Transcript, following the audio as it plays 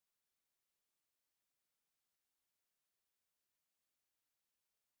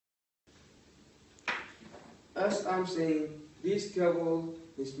as I'm saying, this cable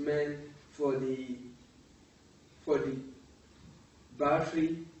is meant for the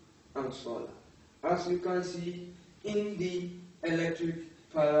battery and solar. As you can see, in the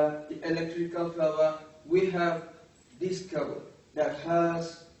electrical power, we have this cable that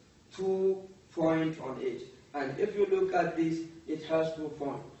has 2 points on it. And if you look at this, it has 2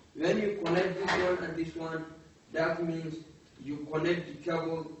 points. When you connect this one and this one, that means you connect the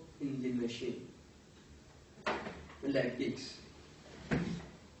cable in the machine, like this.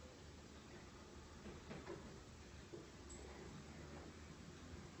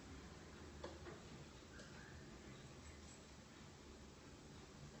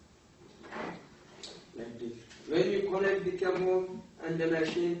 Like this. When you connect the cable and the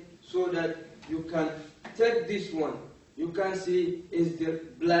machine, so that you can take this one, you can see is the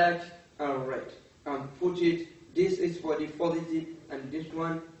black and red, and put it. This is for the positive, and this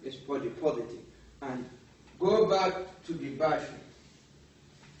one is for the positive. And go back to the battery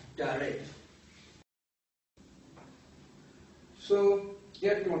direct. So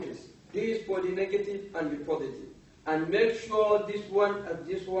get notice. This is for the negative and the positive. And make sure this one and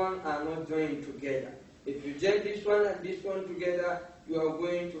this one are not joined together. If you join this one and this one together, you are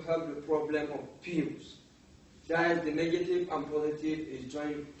going to have the problem of fuse. That is, the negative and positive is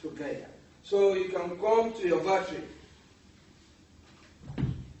joined together. So you can come to your battery.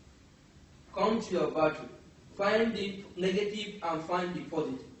 Come to your battery. Find the negative and find the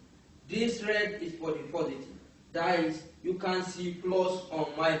positive. This red is for the positive. That is, you can see plus or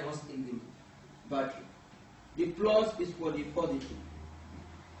minus in the battery. The plus is for the positive.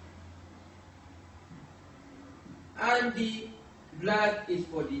 And the black is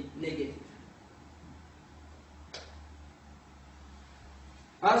for the negative.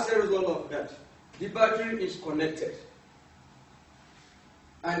 As a result of that, the battery is connected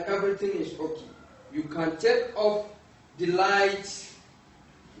and everything is okay. You can take off the lights,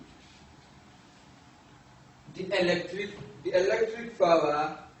 the electric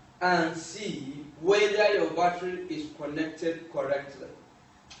power, and see whether your battery is connected correctly.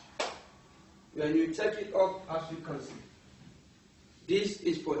 When you take it off, as you can see, this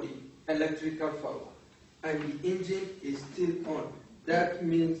is for the electrical power and the engine is still on. That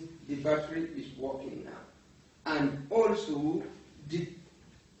means the battery is working now. And also, the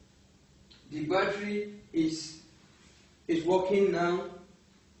battery is working now,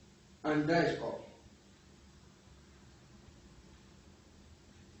 and that is all.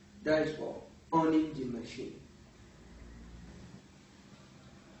 That is all. Owning the machine.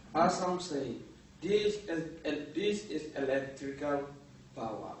 As I'm saying, this is electrical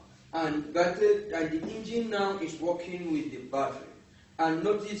power, and the engine now is working with the battery. And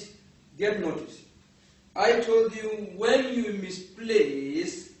notice, get notice. I told you when you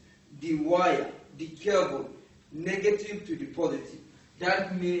misplace the wire, the cable, negative to the positive,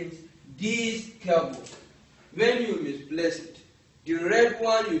 that means this cable, when you misplace it, the red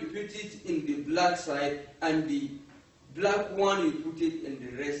one you put it in the black side, and the black one you put it in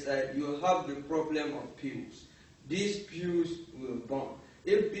the red side, you have the problem of fuse. This fuse will burn.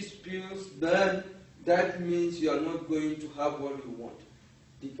 If this fuse burns, that means you are not going to have what you want.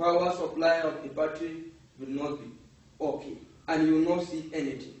 The power supply of the battery will not be okay, and you will not see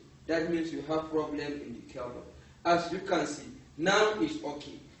anything. That means you have problem in the cable. As you can see, now it's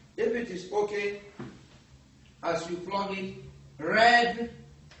okay. If it is okay, as you plug it, red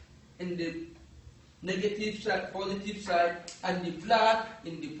in the negative side, positive side, and the black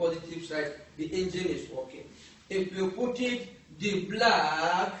in the positive side, the engine is working. If you put it, the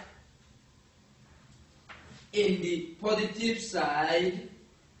black in the positive side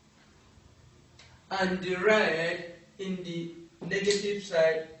and the red in the negative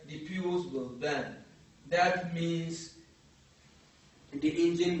side, the fuse will burn. That means the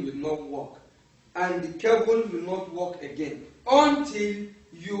engine will not work, and the cable will not work again until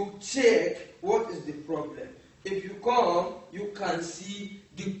you check what is the problem. If you come, you can see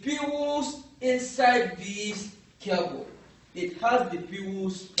the fuse inside this cable. It has the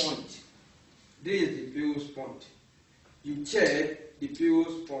fuse point. This is the fuse point. You check the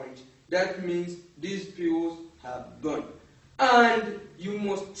fuse point. That means these fuse have gone. And you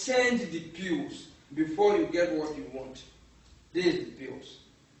must change the fuse before you get what you want. This is the fuse.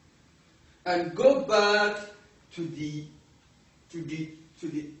 And go back to the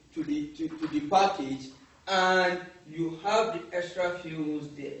package, and you have the extra fuse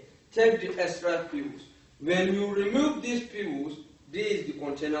there. Take the extra fuse. When you remove this fuse, this is the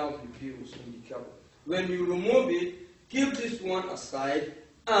container of the fuse in the cable. When you remove it, keep this one aside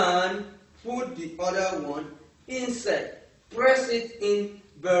and put the other one inside. Press it in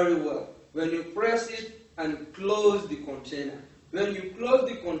very well. When you press it, and close the container. When you close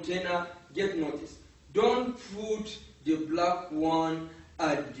the container, get notice. Don't put the black one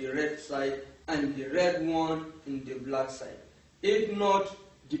at the red side and the red one in the black side. If not,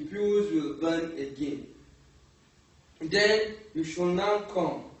 the fuse will burn again. Then you should now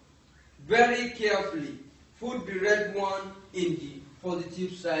come very carefully. Put the red one in the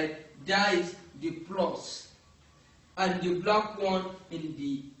positive side, that is the plus, and the black one in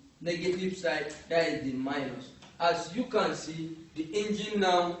the negative side, that is the minus. As you can see, the engine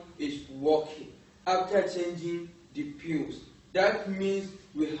now is working after changing the fuse. That means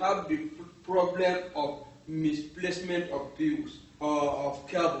we have the problem of misplacement of fuse or of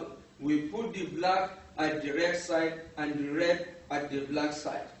cable. We put the black at the red side and the red at the black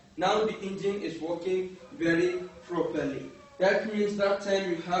side. Now the engine is working very properly. That means that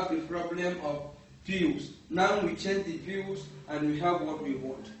time you have the problem of fuse. Now we change the fuse and we have what we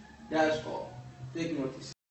want. That's all. Take notice.